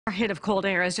Our hit of cold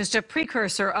air is just a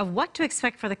precursor of what to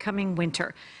expect for the coming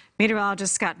winter.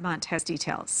 Meteorologist Scott Munt has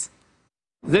details.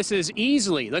 This is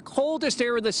easily the coldest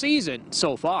air of the season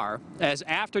so far, as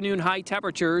afternoon high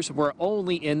temperatures were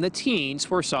only in the teens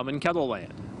for some in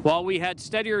KELOLAND. While we had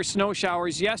steadier snow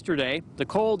showers yesterday, the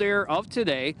cold air of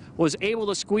today was able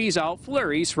to squeeze out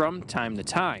flurries from time to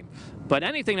time. But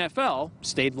anything that fell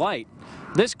stayed light.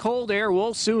 This cold air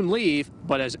will soon leave,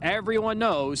 but as everyone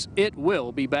knows, it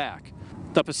will be back.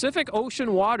 The Pacific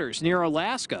Ocean waters near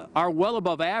Alaska are well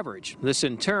above average. This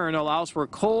in turn allows for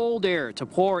cold air to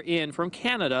pour in from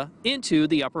Canada into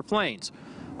the upper plains.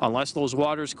 Unless those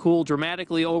waters cool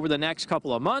dramatically over the next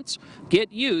couple of months,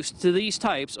 get used to these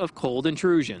types of cold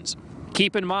intrusions.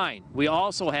 Keep in mind, we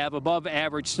also have above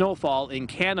average snowfall in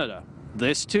Canada.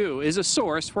 This too is a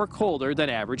source for colder than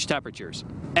average temperatures.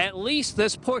 At least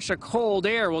this push of cold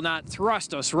air will not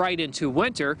thrust us right into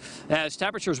winter, as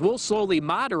temperatures will slowly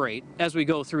moderate as we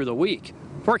go through the week.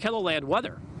 For KELOLAND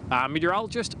weather, I'm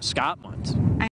meteorologist Scott Munt.